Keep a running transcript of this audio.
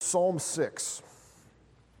Psalm 6.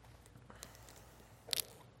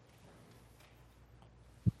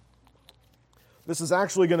 This is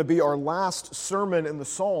actually going to be our last sermon in the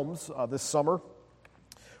Psalms this summer.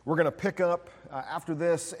 We're going to pick up after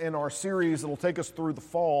this in our series that will take us through the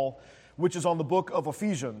fall, which is on the book of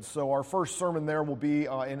Ephesians. So our first sermon there will be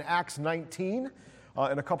in Acts 19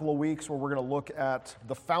 in a couple of weeks, where we're going to look at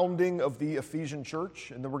the founding of the Ephesian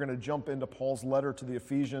church, and then we're going to jump into Paul's letter to the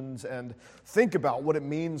Ephesians and think about what it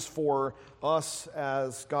means for us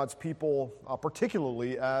as God's people,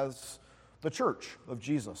 particularly as the church of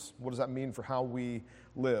Jesus. What does that mean for how we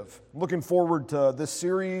live? Looking forward to this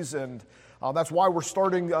series, and that's why we're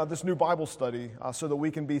starting this new Bible study, so that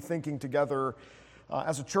we can be thinking together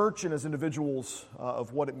as a church and as individuals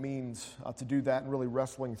of what it means to do that, and really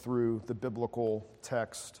wrestling through the biblical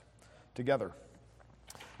text together.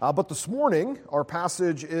 But this morning, our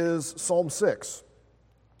passage is Psalm 6.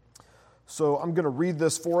 So I'm going to read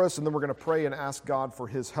this for us, and then we're going to pray and ask God for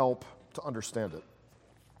His help to understand it.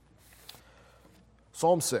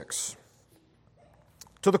 Psalm 6.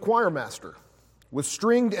 To the choir master, with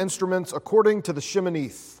stringed instruments according to the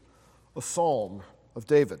Sheminith, a psalm of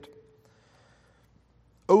David.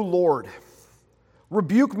 O Lord,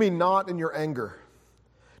 rebuke me not in your anger,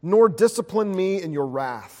 nor discipline me in your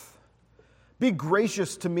wrath. Be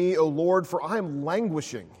gracious to me, O Lord, for I am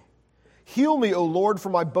languishing. Heal me, O Lord, for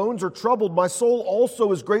my bones are troubled. My soul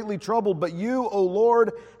also is greatly troubled. But you, O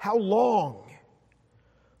Lord, how long?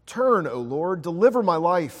 Turn, O Lord, deliver my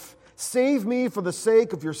life. Save me for the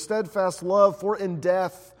sake of your steadfast love, for in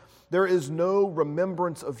death there is no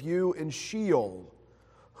remembrance of you. In Sheol,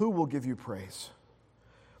 who will give you praise?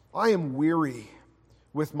 I am weary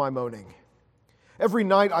with my moaning. Every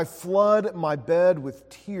night I flood my bed with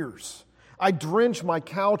tears. I drench my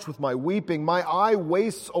couch with my weeping. My eye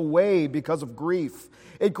wastes away because of grief.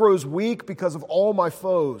 It grows weak because of all my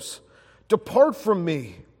foes. Depart from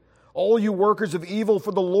me, all you workers of evil,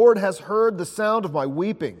 for the Lord has heard the sound of my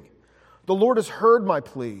weeping. The Lord has heard my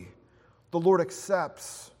plea. The Lord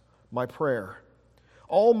accepts my prayer.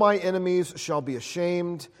 All my enemies shall be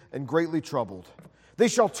ashamed and greatly troubled. They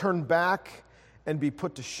shall turn back and be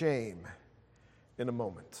put to shame in a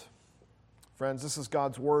moment. Friends, this is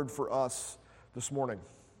God's word for us this morning.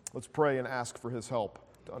 Let's pray and ask for His help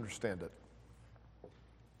to understand it.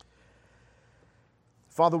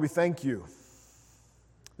 Father, we thank you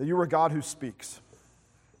that you are a God who speaks.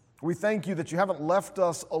 We thank you that you haven't left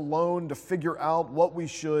us alone to figure out what we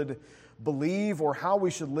should believe or how we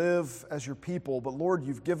should live as your people. But Lord,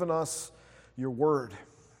 you've given us your word.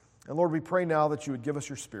 And Lord, we pray now that you would give us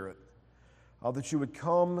your Spirit, that you would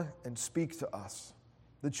come and speak to us,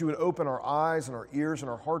 that you would open our eyes and our ears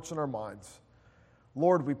and our hearts and our minds.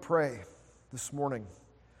 Lord, we pray this morning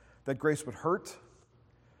that grace would hurt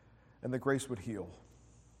and that grace would heal.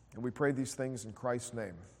 And we pray these things in Christ's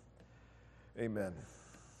name. Amen.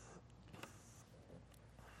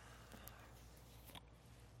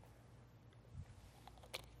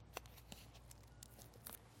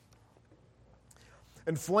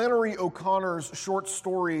 In Flannery O'Connor's short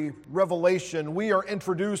story, Revelation, we are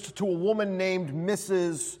introduced to a woman named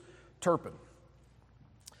Mrs. Turpin.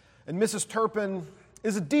 And Mrs. Turpin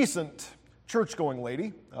is a decent church-going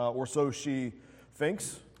lady, or so she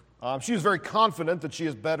thinks. She is very confident that she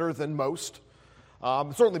is better than most,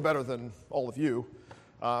 certainly better than all of you.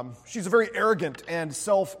 She's a very arrogant and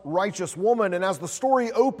self-righteous woman, and as the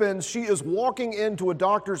story opens, she is walking into a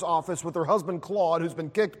doctor's office with her husband Claude, who's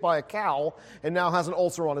been kicked by a cow and now has an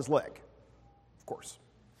ulcer on his leg, of course.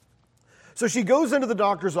 So she goes into the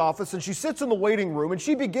doctor's office and she sits in the waiting room and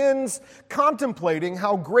she begins contemplating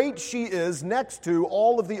how great she is next to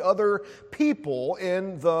all of the other people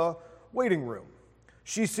in the waiting room.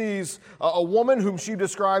 She sees a woman whom she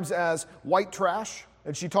describes as white trash,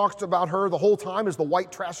 and she talks about her the whole time as the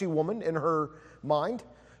white, trashy woman in her mind.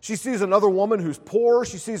 She sees another woman who's poor.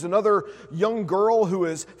 She sees another young girl who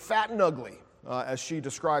is fat and ugly, as she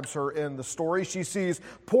describes her in the story. She sees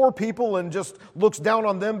poor people and just looks down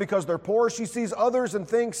on them because they're poor. She sees others and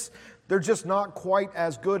thinks they're just not quite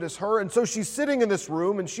as good as her. And so she's sitting in this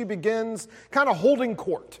room and she begins kind of holding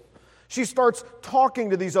court. She starts talking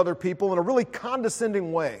to these other people in a really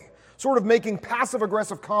condescending way, sort of making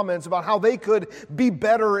passive-aggressive comments about how they could be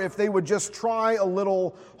better if they would just try a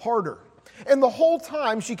little harder. And the whole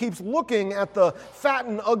time she keeps looking at the fat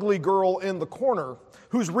and ugly girl in the corner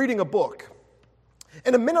who's reading a book.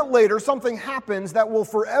 And a minute later, something happens that will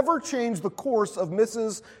forever change the course of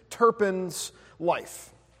Mrs. Turpin's life.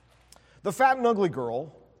 The fat and ugly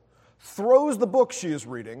girl throws the book she is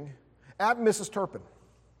reading at Mrs. Turpin,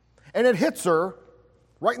 and it hits her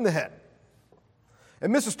right in the head.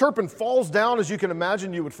 And Mrs. Turpin falls down, as you can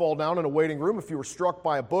imagine you would fall down in a waiting room if you were struck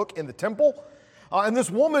by a book in the temple. And this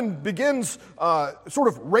woman begins sort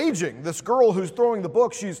of raging. This girl who's throwing the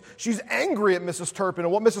book, she's angry at Mrs. Turpin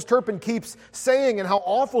and what Mrs. Turpin keeps saying and how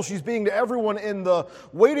awful she's being to everyone in the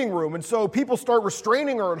waiting room. And so people start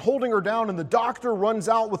restraining her and holding her down, and the doctor runs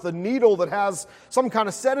out with a needle that has some kind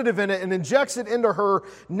of sedative in it and injects it into her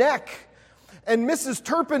neck. And Mrs.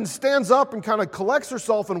 Turpin stands up and kind of collects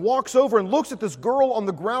herself and walks over and looks at this girl on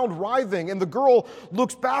the ground writhing. And the girl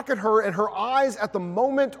looks back at her, and her eyes at the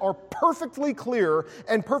moment are perfectly clear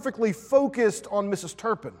and perfectly focused on Mrs.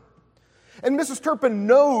 Turpin. And Mrs. Turpin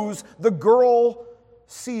knows the girl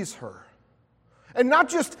sees her. And not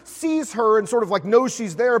just sees her and sort of like knows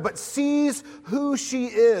she's there, but sees who she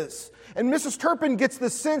is. And Mrs. Turpin gets the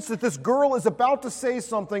sense that this girl is about to say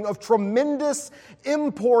something of tremendous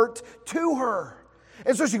import to her.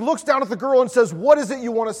 And so she looks down at the girl and says, "What is it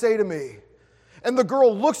you want to say to me?" And the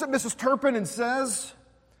girl looks at Mrs. Turpin and says,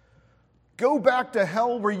 "Go back to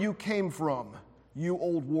hell where you came from, you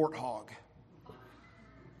old warthog."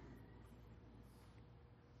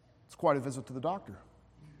 It's quite a visit to the doctor.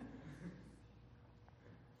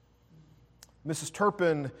 Mrs.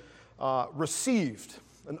 Turpin received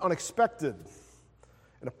an unexpected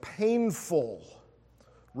and a painful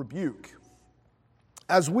rebuke.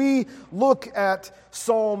 As we look at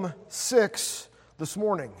Psalm 6 this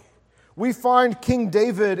morning, we find King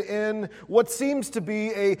David in what seems to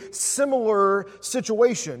be a similar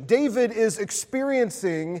situation. David is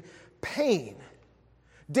experiencing pain.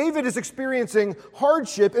 David is experiencing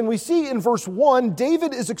hardship, and we see in verse 1,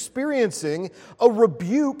 David is experiencing a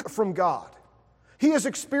rebuke from God. He is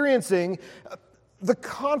experiencing the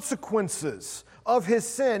consequences of his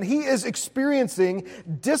sin. He is experiencing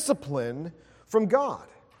discipline from God.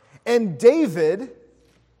 And David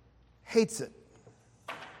hates it.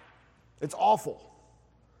 It's awful.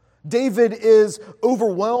 David is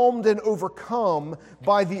overwhelmed and overcome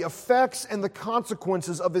by the effects and the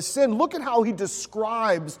consequences of his sin. Look at how he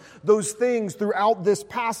describes those things throughout this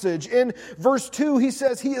passage. In verse 2, he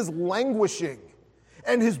says he is languishing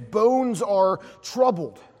and his bones are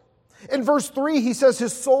troubled. In verse 3, he says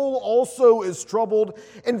his soul also is troubled.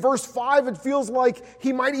 In verse 5, it feels like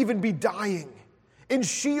he might even be dying. In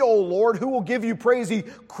Sheol, Lord, who will give you praise? He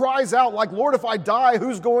cries out like, Lord, if I die,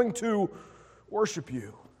 who's going to worship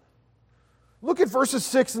you? Look at verses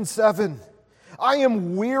 6 and 7. I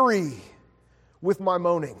am weary with my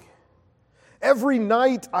moaning. Every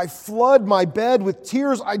night I flood my bed with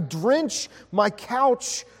tears. I drench my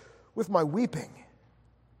couch with my weeping.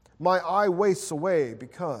 My eye wastes away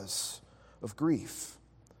because of grief.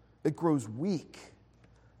 It grows weak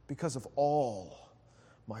because of all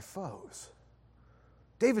my foes.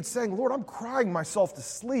 David's saying, Lord, I'm crying myself to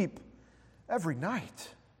sleep every night.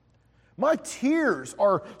 My tears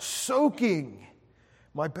are soaking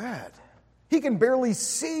my bed. He can barely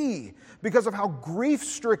see because of how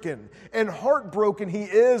grief-stricken and heartbroken he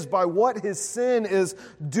is by what his sin is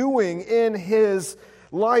doing in his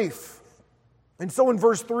life. And so in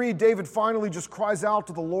verse 3, David finally just cries out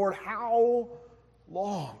to the Lord, how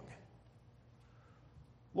long?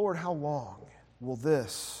 Lord, how long will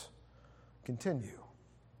this continue?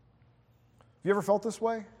 Have you ever felt this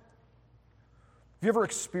way? Have you ever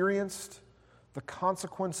experienced the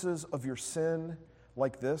consequences of your sin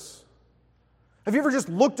like this? Have you ever just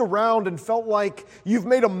looked around and felt like you've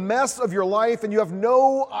made a mess of your life and you have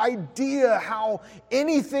no idea how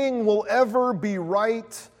anything will ever be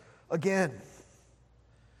right again?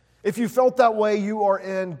 If you felt that way, you are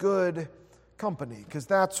in good company, because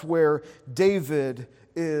that's where David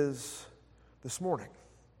is this morning.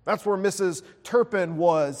 That's where Mrs. Turpin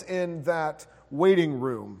was in that waiting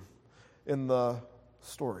room in the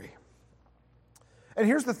story. And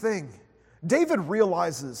here's the thing. David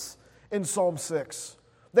realizes in Psalm 6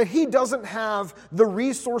 that he doesn't have the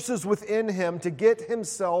resources within him to get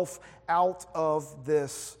himself out of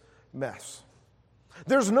this mess.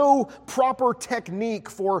 There's no proper technique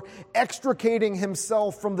for extricating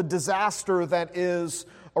himself from the disaster that is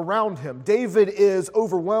around him. David is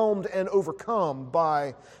overwhelmed and overcome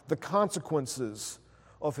by the consequences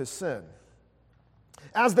of his sin.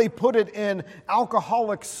 As they put it in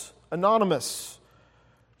Alcoholics Anonymous,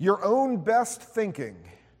 your own best thinking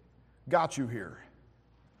got you here.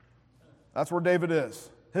 That's where David is.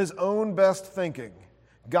 His own best thinking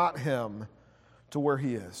got him to where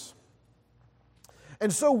he is.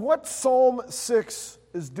 And so what Psalm 6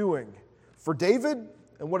 is doing for David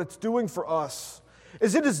and what it's doing for us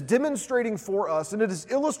is it is demonstrating for us and it is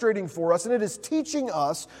illustrating for us and it is teaching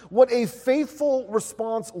us what a faithful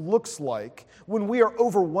response looks like when we are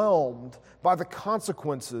overwhelmed by the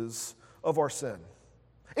consequences of our sin.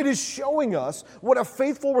 It is showing us what a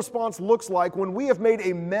faithful response looks like when we have made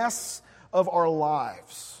a mess of our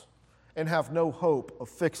lives and have no hope of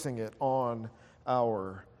fixing it on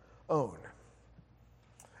our own.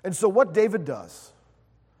 And so what David does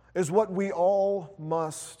is what we all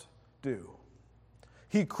must do.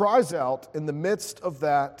 He cries out in the midst of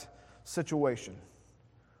that situation,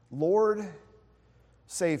 "Lord,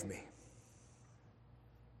 save me.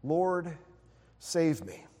 Lord, save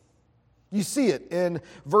me." You see it in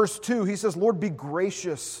verse 2. He says, "Lord, be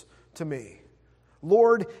gracious to me.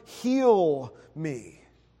 Lord, heal me."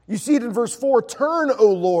 You see it in verse 4. "Turn, O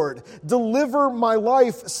Lord, deliver my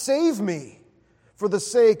life, save me for the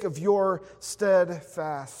sake of your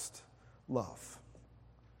steadfast love."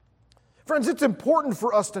 Friends, it's important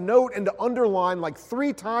for us to note and to underline like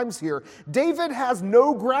 3 times here, David has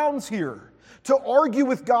no grounds here to argue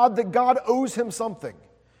with God that God owes him something.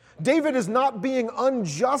 David is not being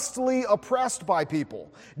unjustly oppressed by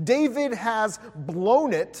people. David has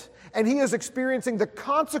blown it, and he is experiencing the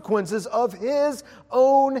consequences of his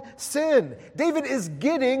own sin. David is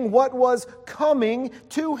getting what was coming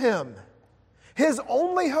to him. His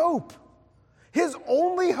only hope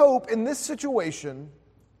in this situation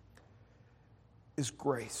is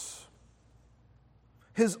grace.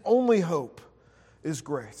 His only hope is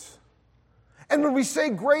grace. And when we say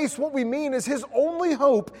grace, what we mean is his only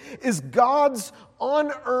hope is God's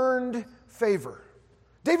unearned favor.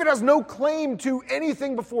 David has no claim to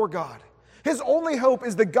anything before God. His only hope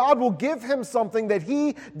is that God will give him something that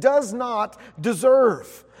he does not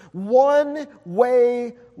deserve.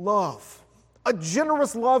 One-way love. A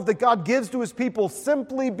generous love that God gives to his people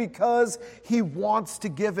simply because he wants to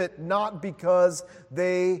give it, not because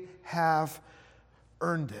they have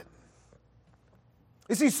earned it.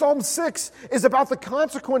 You see, Psalm 6 is about the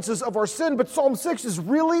consequences of our sin, but Psalm 6 is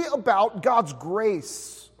really about God's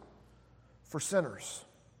grace for sinners.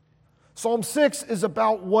 Psalm 6 is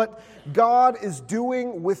about what God is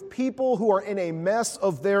doing with people who are in a mess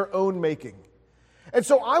of their own making. And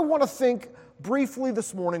so I want to think briefly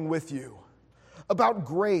this morning with you about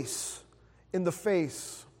grace in the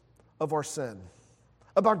face of our sin.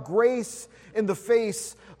 About grace in the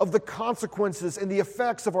face of the consequences and the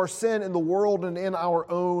effects of our sin in the world and in our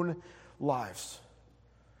own lives.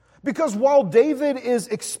 Because while David is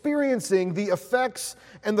experiencing the effects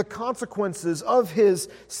and the consequences of his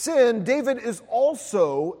sin, David is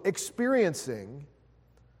also experiencing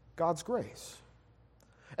God's grace.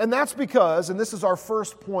 And that's because, and this is our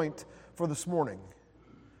first point for this morning,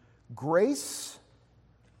 grace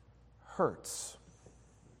hurts.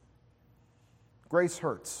 Grace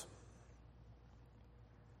hurts.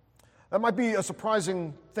 That might be a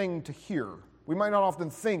surprising thing to hear. We might not often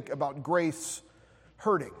think about grace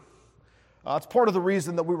hurting. It's part of the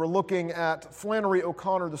reason that we were looking at Flannery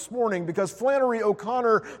O'Connor this morning, because Flannery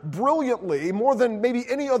O'Connor brilliantly, more than maybe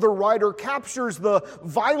any other writer, captures the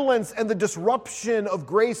violence and the disruption of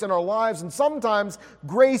grace in our lives. And sometimes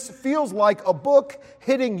grace feels like a book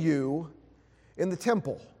hitting you in the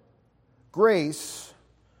temple. Grace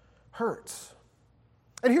hurts.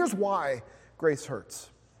 And here's why grace hurts.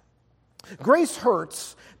 Grace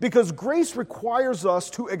hurts because grace requires us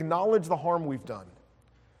to acknowledge the harm we've done.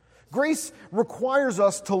 Grace requires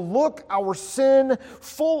us to look our sin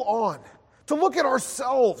full on, to look at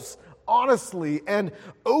ourselves honestly and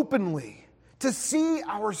openly, to see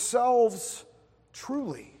ourselves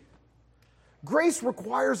truly. Grace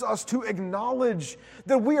requires us to acknowledge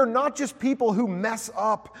that we are not just people who mess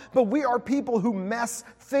up, but we are people who mess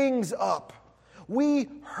things up. We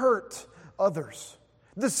hurt others.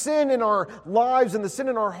 The sin in our lives and the sin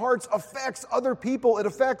in our hearts affects other people. It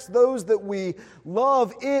affects those that we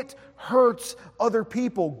love. It hurts other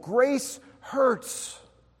people. Grace hurts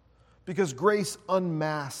because grace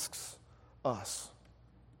unmasks us.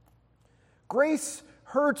 Grace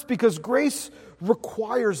hurts because grace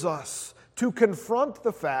requires us to confront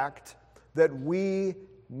the fact that we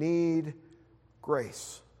need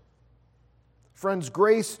grace. Friends,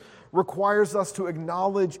 grace requires us to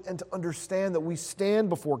acknowledge and to understand that we stand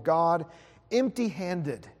before God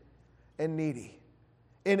empty-handed and needy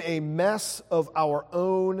in a mess of our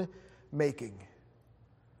own making.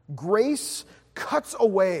 Grace cuts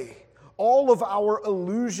away all of our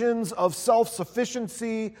illusions of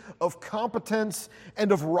self-sufficiency, of competence,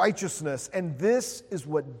 and of righteousness. And this is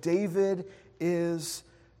what David is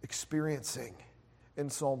experiencing in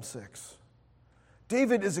Psalm 6.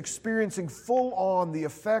 David is experiencing full on the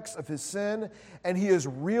effects of his sin, and he is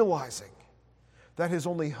realizing that his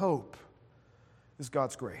only hope is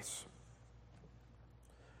God's grace.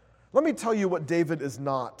 Let me tell you what David is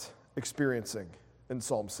not experiencing in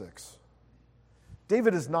Psalm 6.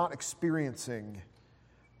 David is not experiencing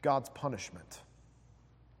God's punishment.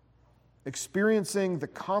 Experiencing the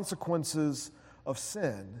consequences of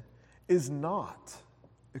sin is not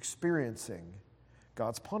experiencing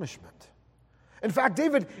God's punishment. In fact,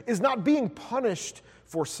 David is not being punished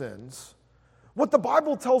for sins. What the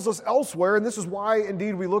Bible tells us elsewhere, and this is why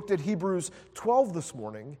indeed we looked at Hebrews 12 this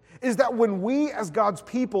morning, is that when we as God's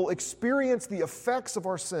people experience the effects of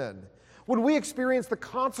our sin, when we experience the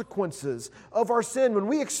consequences of our sin, when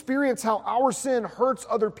we experience how our sin hurts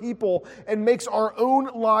other people and makes our own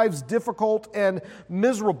lives difficult and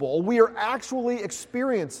miserable, we are actually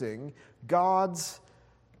experiencing God's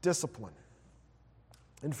discipline.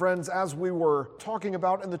 And friends, as we were talking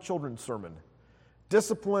about in the children's sermon,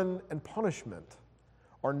 discipline and punishment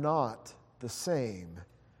are not the same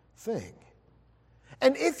thing.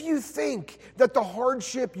 And if you think that the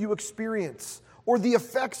hardship you experience, or the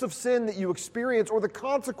effects of sin that you experience, or the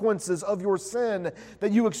consequences of your sin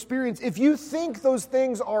that you experience, if you think those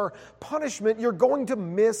things are punishment, you're going to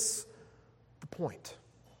miss the point.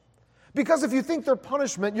 Because if you think they're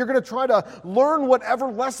punishment, you're going to try to learn whatever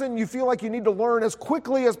lesson you feel like you need to learn as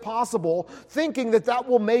quickly as possible, thinking that that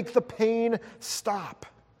will make the pain stop.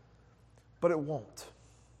 But it won't.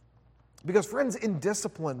 Because friends, in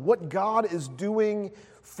discipline, what God is doing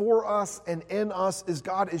for us and in us is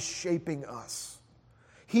God is shaping us.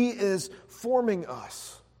 He is forming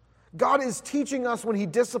us. God is teaching us when He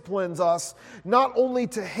disciplines us not only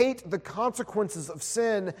to hate the consequences of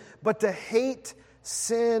sin, but to hate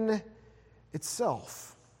sin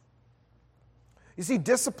itself. You see,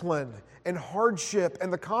 discipline and hardship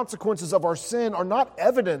and the consequences of our sin are not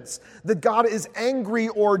evidence that God is angry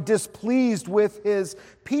or displeased with His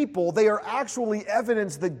people. They are actually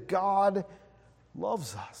evidence that God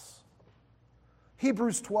loves us.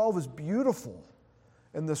 Hebrews 12 is beautiful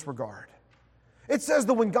in this regard. It says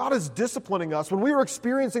that when God is disciplining us, when we are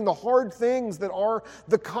experiencing the hard things that are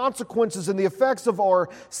the consequences and the effects of our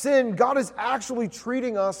sin, God is actually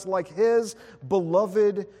treating us like His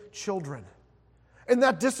beloved children. And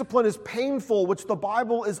that discipline is painful, which the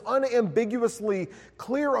Bible is unambiguously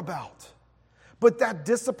clear about. But that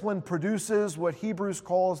discipline produces what Hebrews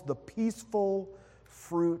calls the peaceful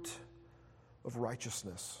fruit of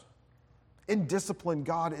righteousness. In discipline,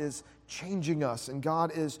 God is changing us and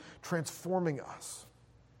God is transforming us.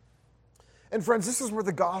 And friends, this is where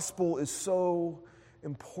the gospel is so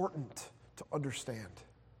important to understand.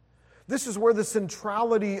 This is where the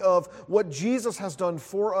centrality of what Jesus has done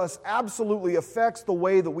for us absolutely affects the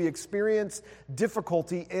way that we experience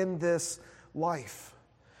difficulty in this life.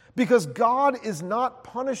 Because God is not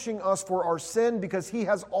punishing us for our sin because He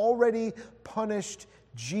has already punished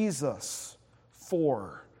Jesus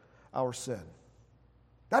for our sin.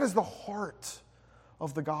 That is the heart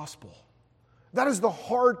of the gospel. That is the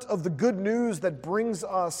heart of the good news that brings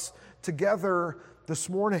us together this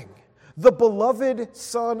morning. The beloved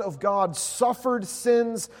Son of God suffered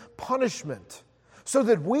sin's punishment so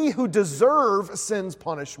that we who deserve sin's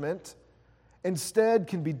punishment instead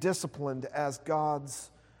can be disciplined as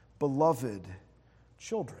God's beloved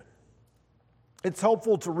children. It's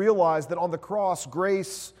helpful to realize that on the cross,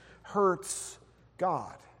 grace hurts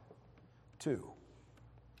God too.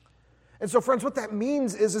 And so, friends, what that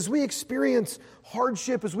means is as we experience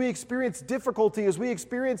hardship, as we experience difficulty, as we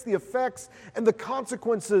experience the effects and the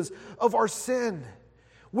consequences of our sin,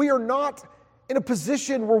 we are not in a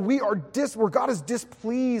position where where God is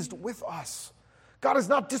displeased with us. God is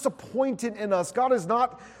not disappointed in us. God is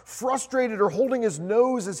not frustrated or holding His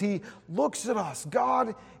nose as He looks at us.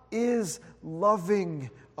 God is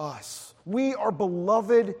loving us. We are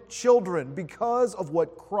beloved children because of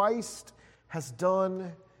what Christ has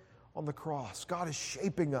done on the cross. God is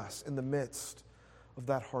shaping us in the midst of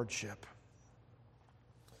that hardship.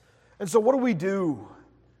 And so what do we do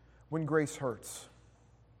when grace hurts?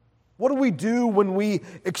 What do we do when we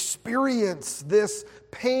experience this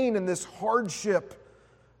pain and this hardship?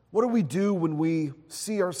 What do we do when we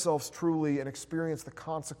see ourselves truly and experience the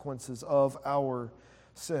consequences of our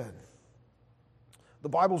sin? The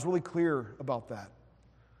Bible's really clear about that.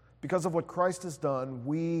 Because of what Christ has done,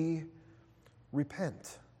 we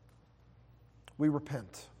repent. We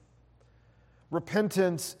repent.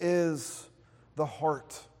 Repentance is the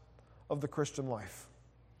heart of the Christian life.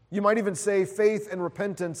 You might even say faith and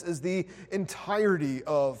repentance is the entirety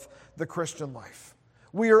of the Christian life.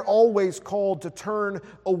 We are always called to turn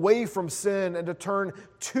away from sin and to turn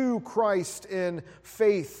to Christ in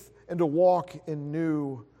faith and to walk in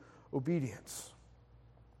new obedience.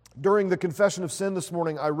 During the confession of sin this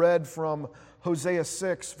morning, I read from Hosea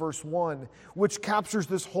 6, verse 1, which captures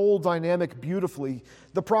this whole dynamic beautifully.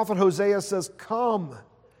 The prophet Hosea says, "Come,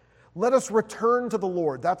 let us return to the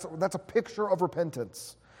Lord." That's a picture of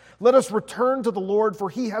repentance. Let us return to the Lord, for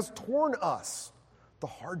he has torn us, the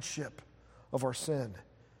hardship of our sin,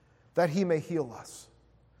 that he may heal us.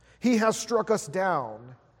 He has struck us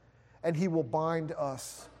down, and he will bind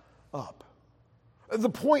us up. The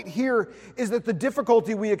point here is that the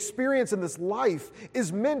difficulty we experience in this life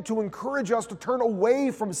is meant to encourage us to turn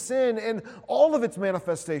away from sin and all of its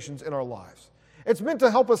manifestations in our lives. It's meant to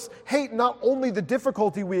help us hate not only the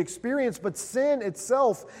difficulty we experience, but sin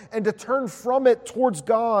itself, and to turn from it towards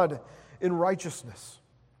God in righteousness.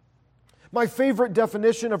 My favorite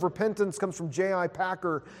definition of repentance comes from J.I.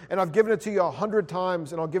 Packer, and I've given it to you 100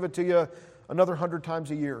 times, and I'll give it to you another 100 times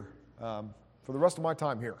a year for the rest of my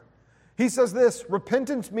time here. He says this: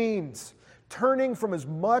 repentance means turning from as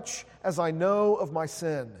much as I know of my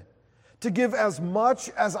sin to give as much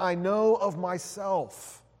as I know of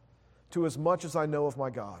myself to as much as I know of my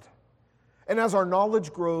God. And as our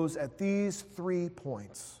knowledge grows at these 3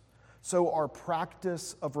 points, so our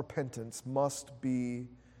practice of repentance must be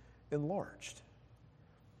enlarged.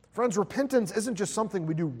 Friends, repentance isn't just something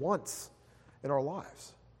we do once in our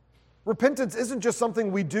lives. Repentance isn't just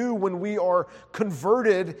something we do when we are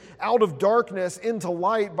converted out of darkness into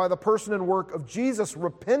light by the person and work of Jesus.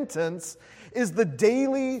 Repentance is the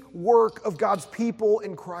daily work of God's people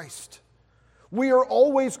in Christ. We are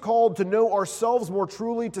always called to know ourselves more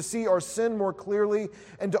truly, to see our sin more clearly,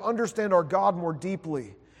 and to understand our God more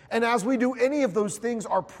deeply. And as we do any of those things,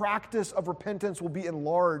 our practice of repentance will be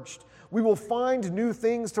enlarged. We will find new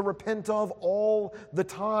things to repent of all the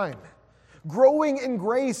time. Growing in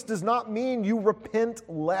grace does not mean you repent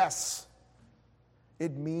less.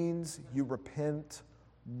 It means you repent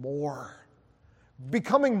more.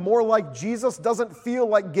 Becoming more like Jesus doesn't feel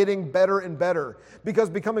like getting better and better,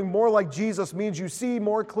 because becoming more like Jesus means you see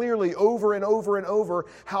more clearly over and over and over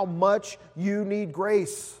how much you need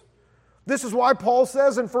grace. This is why Paul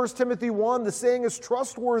says in 1 Timothy 1, the saying is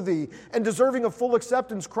trustworthy and deserving of full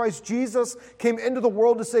acceptance. Christ Jesus came into the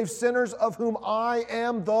world to save sinners, of whom I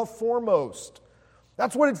am the foremost.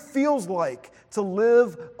 That's what it feels like to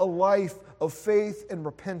live a life of faith and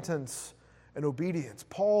repentance and obedience.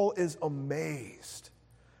 Paul is amazed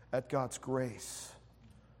at God's grace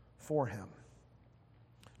for him.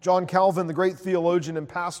 John Calvin, the great theologian and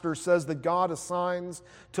pastor, says that God assigns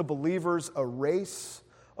to believers a race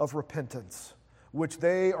of repentance, which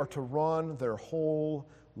they are to run their whole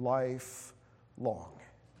life long.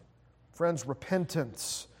 Friends,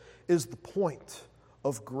 repentance is the point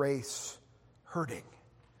of grace hurting.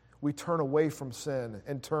 We turn away from sin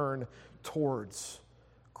and turn towards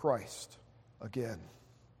Christ again,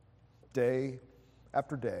 day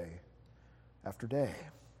after day after day.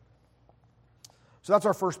 So that's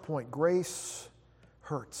our first point. Grace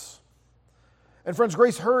hurts. And friends,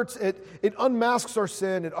 grace hurts. It unmasks our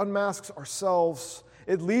sin. It unmasks ourselves.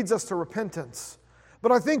 It leads us to repentance.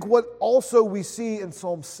 But I think what also we see in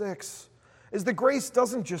Psalm 6 is that grace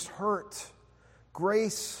doesn't just hurt.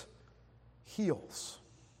 Grace heals.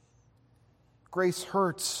 Grace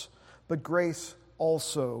hurts, but grace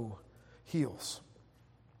also heals.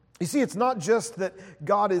 You see, it's not just that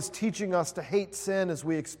God is teaching us to hate sin as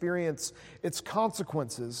we experience its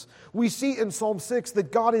consequences. We see in Psalm 6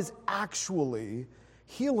 that God is actually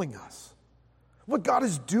healing us. What God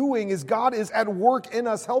is doing is God is at work in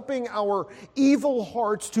us, helping our evil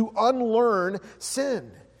hearts to unlearn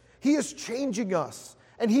sin. He is changing us,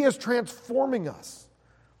 and He is transforming us.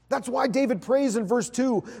 That's why David prays in verse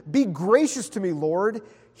 2, "Be gracious to me, Lord,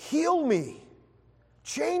 heal me,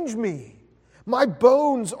 change me. My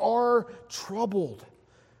bones are troubled."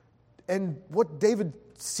 And what David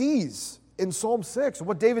sees in Psalm 6,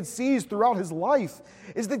 what David sees throughout his life,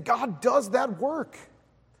 is that God does that work.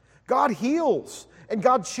 God heals, and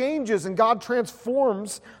God changes, and God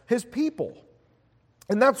transforms His people.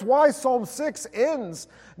 And that's why Psalm 6 ends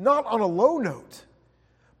not on a low note,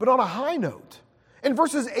 but on a high note. In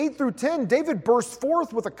verses 8 through 10, David bursts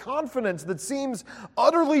forth with a confidence that seems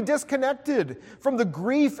utterly disconnected from the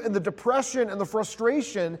grief and the depression and the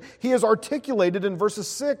frustration he has articulated in verses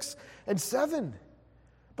 6 and 7.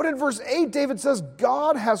 But in verse 8, David says,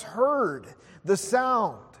 "God has heard the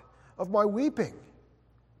sound of my weeping."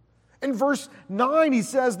 In verse 9, he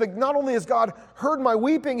says that not only has God heard my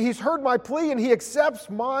weeping, He's heard my plea and He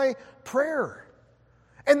accepts my prayer.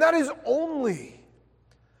 And that is only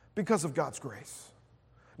because of God's grace.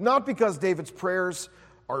 Not because David's prayers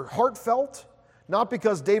are heartfelt, not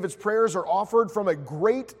because David's prayers are offered from a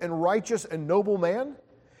great and righteous and noble man.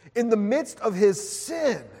 In the midst of his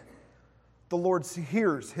sin, the Lord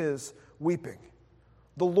hears his weeping.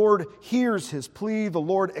 The Lord hears his plea. The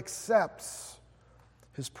Lord accepts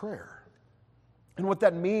his prayer. And what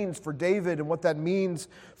that means for David and what that means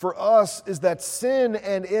for us is that sin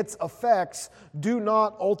and its effects do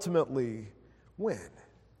not ultimately win.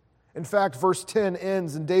 In fact, verse 10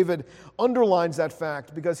 ends, and David underlines that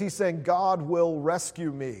fact because he's saying, God will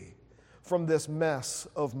rescue me from this mess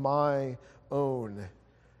of my own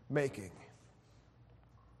making.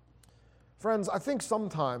 Friends, I think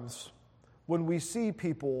sometimes when we see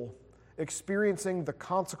people experiencing the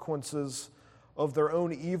consequences of their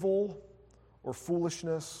own evil or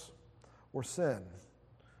foolishness or sin,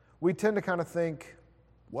 we tend to kind of think,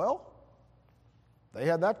 well, they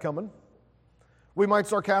had that coming. We might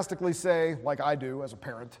sarcastically say, like I do as a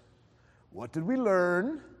parent, what did we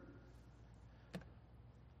learn?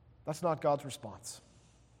 That's not God's response.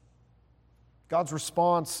 God's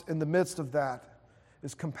response in the midst of that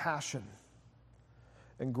is compassion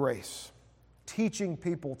and grace, teaching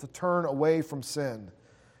people to turn away from sin.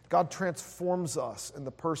 God transforms us in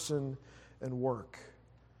the person and work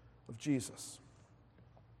of Jesus.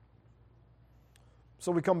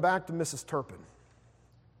 So we come back to Mrs. Turpin,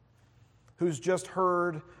 who's just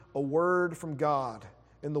heard a word from God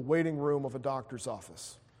in the waiting room of a doctor's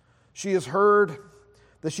office. She has heard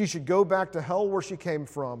that she should go back to hell where she came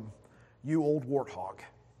from, you old warthog.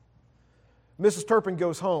 Mrs. Turpin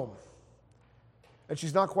goes home, and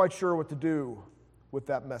she's not quite sure what to do with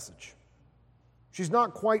that message. She's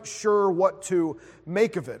not quite sure what to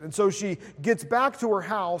make of it. And so she gets back to her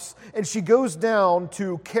house, and she goes down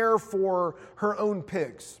to care for her own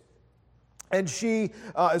pigs. And she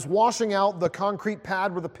is washing out the concrete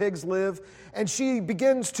pad where the pigs live, and she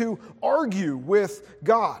begins to argue with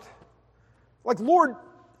God. Like, Lord,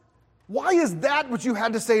 why is that what you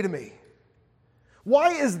had to say to me? Why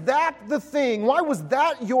is that the thing? Why was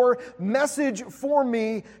that your message for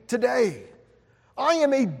me today? I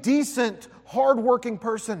am a decent, hardworking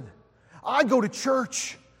person. I go to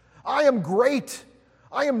church. I am great.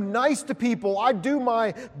 I am nice to people. I do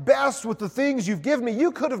my best with the things you've given me.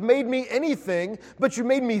 You could have made me anything, but you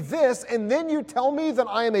made me this, and then you tell me that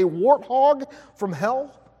I am a warthog from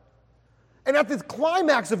hell? And at the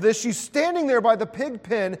climax of this, she's standing there by the pig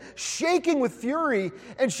pen, shaking with fury,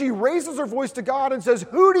 and she raises her voice to God and says,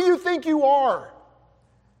 "Who do you think you are?"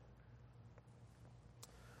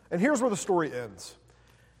 And here's where the story ends.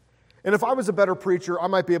 And if I was a better preacher, I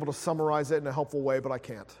might be able to summarize it in a helpful way, but I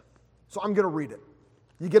can't. So I'm going to read it.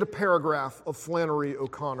 You get a paragraph of Flannery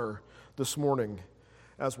O'Connor this morning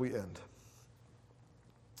as we end.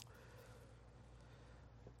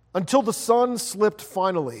 Until the sun slipped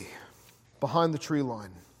finally behind the tree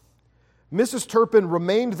line, Mrs. Turpin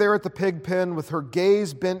remained there at the pig pen with her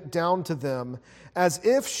gaze bent down to them as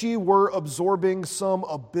if she were absorbing some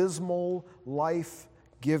abysmal,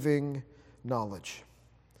 life-giving knowledge.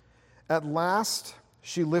 At last,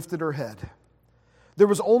 she lifted her head. There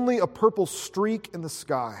was only a purple streak in the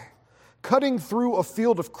sky, cutting through a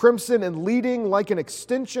field of crimson and leading like an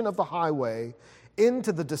extension of the highway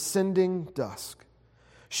into the descending dusk.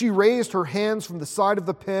 She raised her hands from the side of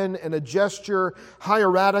the pen in a gesture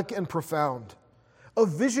hieratic and profound. A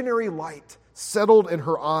visionary light settled in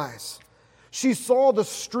her eyes. She saw the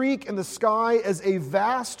streak in the sky as a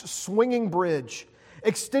vast swinging bridge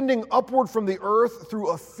extending upward from the earth through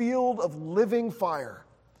a field of living fire.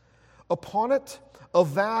 Upon it, a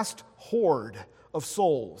vast horde of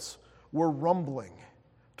souls were rumbling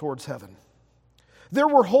towards heaven. There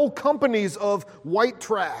were whole companies of white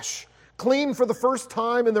trash, clean for the first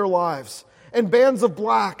time in their lives, and bands of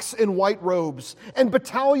blacks in white robes, and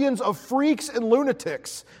battalions of freaks and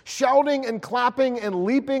lunatics, shouting and clapping and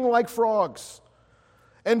leaping like frogs.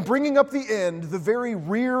 And bringing up the end, the very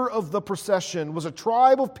rear of the procession, was a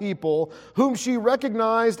tribe of people whom she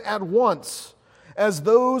recognized at once as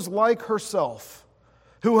those like herself,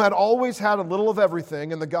 who had always had a little of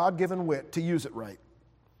everything and the God-given wit to use it right.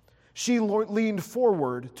 She leaned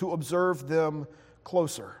forward to observe them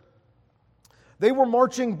closer. They were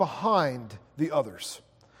marching behind the others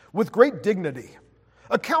with great dignity,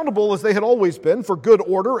 accountable as they had always been for good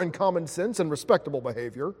order and common sense and respectable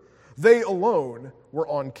behavior. They alone were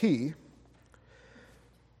on key.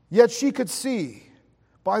 Yet she could see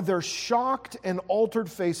by their shocked and altered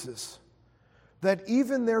faces that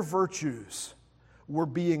even their virtues were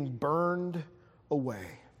being burned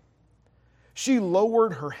away. She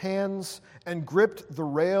lowered her hands and gripped the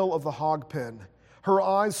rail of the hog pen, her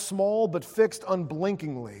eyes small but fixed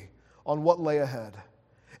unblinkingly on what lay ahead.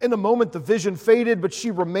 In a moment the vision faded, but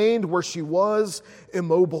she remained where she was,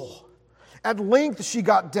 immobile. At length she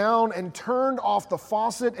got down and turned off the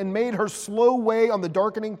faucet and made her slow way on the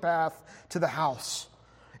darkening path to the house.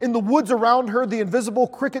 In the woods around her, the invisible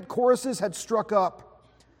cricket choruses had struck up.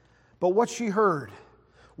 But what she heard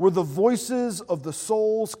were the voices of the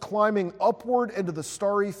souls climbing upward into the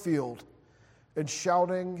starry field and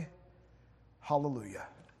shouting, Hallelujah.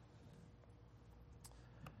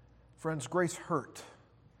 Friends, Grace hurt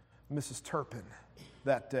Mrs. Turpin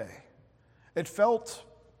that day. It felt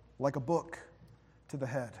like a book to the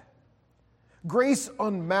head. Grace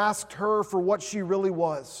unmasked her for what she really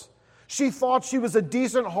was. She thought she was a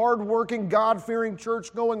decent, hard-working, God-fearing,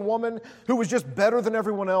 church-going woman who was just better than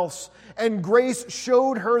everyone else. And Grace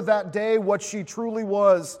showed her that day what she truly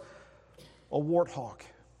was, a warthog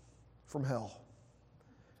from hell.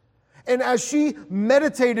 And as she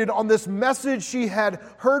meditated on this message she had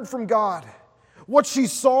heard from God, what she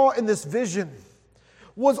saw in this vision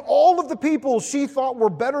was all of the people she thought were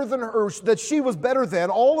better than her, that she was better than,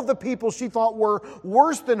 all of the people she thought were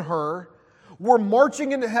worse than her, were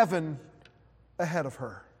marching into heaven ahead of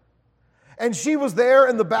her. And she was there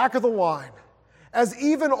in the back of the line, as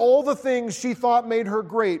even all the things she thought made her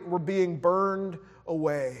great were being burned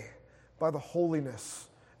away by the holiness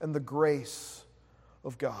and the grace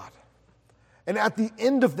of God. And at the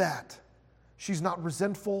end of that, she's not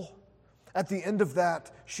resentful. At the end of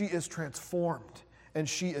that, she is transformed and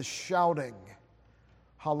she is shouting,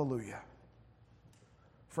 Hallelujah.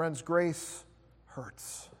 Friends, grace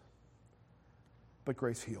hurts, but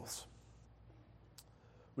grace heals.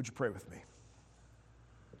 Would you pray with me?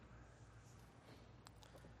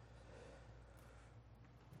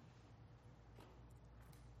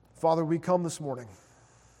 Father, we come this morning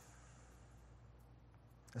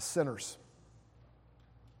as sinners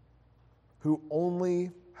who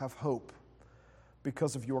only have hope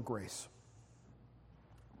because of your grace.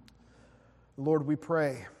 Lord, we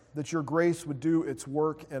pray that your grace would do its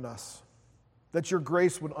work in us, that your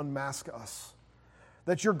grace would unmask us,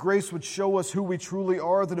 that your grace would show us who we truly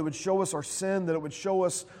are, that it would show us our sin, that it would show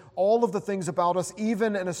us all of the things about us,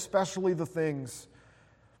 even and especially the things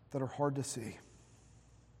that are hard to see.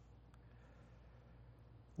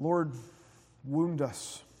 Lord, wound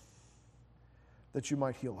us that you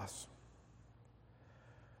might heal us.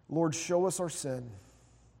 Lord, show us our sin.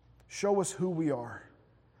 Show us who we are.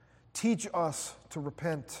 Teach us to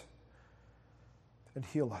repent and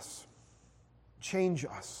heal us. Change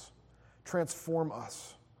us. Transform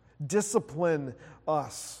us. Discipline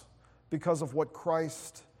us because of what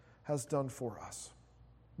Christ has done for us.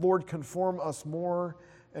 Lord, conform us more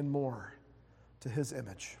and more to his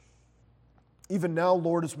image. Even now,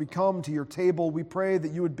 Lord, as we come to your table, we pray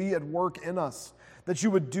that you would be at work in us, that you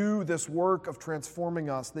would do this work of transforming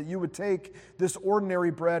us, that you would take this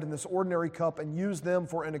ordinary bread and this ordinary cup and use them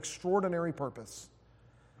for an extraordinary purpose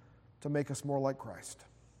to make us more like Christ.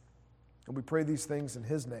 And we pray these things in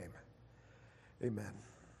his name. Amen.